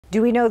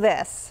Do we know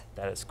this?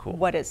 That is cool.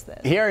 What is this?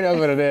 He already knows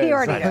what it is. He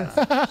already knows.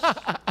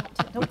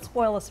 Don't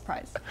spoil a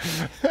surprise.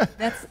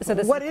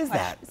 What is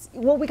that?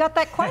 Well, we got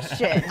that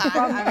question.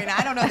 I mean,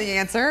 I don't know the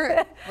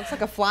answer. Looks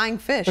like a flying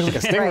fish. Like a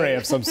stingray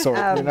of some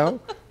sort, you know?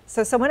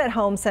 So someone at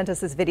home sent us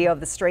this video of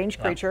the strange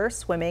creature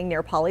swimming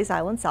near Pawleys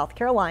Island, South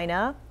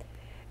Carolina.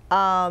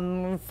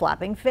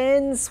 Flapping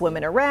fins,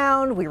 swimming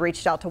around. We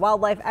reached out to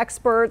wildlife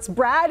experts.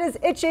 Brad is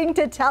itching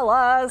to tell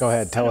us. Go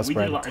ahead, tell us,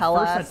 Brad. At first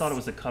I thought it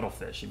was a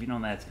cuttlefish. If you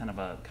know that, it's kind of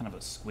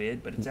a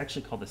squid, but it's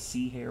actually called a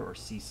sea hare or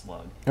sea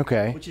slug.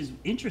 Okay. Which is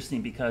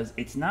interesting because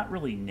it's not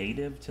really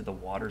native to the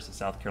waters of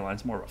South Carolina.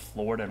 It's more of a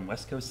Florida and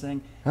West Coast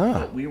thing. Oh.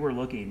 But we were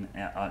looking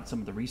at some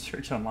of the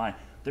research online.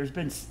 There's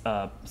been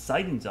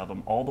sightings of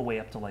them all the way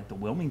up to like the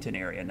Wilmington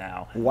area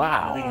now.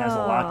 Wow. I think it has a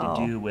lot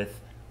to do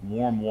with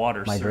warm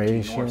water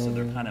surging north, so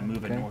they're kind of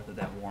moving north of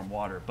that warm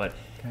water. But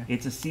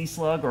it's a sea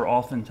slug, or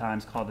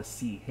oftentimes called a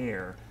sea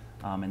hare,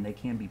 and they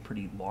can be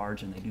pretty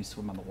large, and they do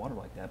swim on the water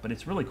like that. But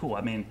it's really cool.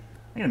 I mean,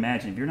 I can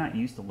imagine if you're not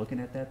used to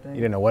looking at that thing.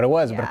 You didn't know what it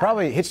was, but it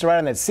probably hitched right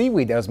on that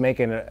seaweed that was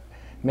making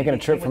a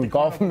trip from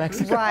Gulf of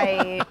Mexico.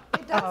 Right.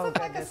 It does look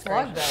like a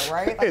slug, though,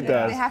 right? Like It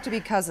does. They have to be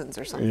cousins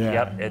or something.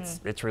 Yeah.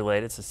 Yep, it's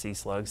related. It's a sea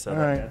slug, so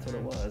that's what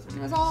it was.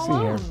 It was all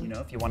alone. You know,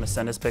 if you want to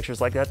send us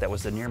pictures like that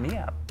was the Near Me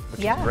app,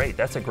 which is great.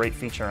 That's a great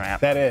feature on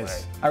app. That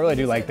is. I really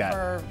do like that.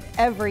 For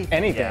everything.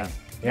 Anything.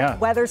 Yeah.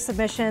 Weather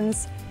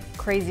submissions,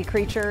 crazy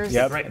creatures.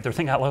 Yep. Right. The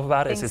thing I love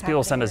about it is Things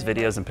people send us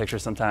happening videos and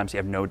pictures sometimes you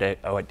have no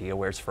idea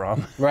where it's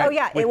from. Right. Oh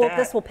yeah, With that,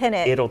 this will pin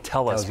it. It'll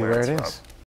tell us Tells you where where it's it from. is.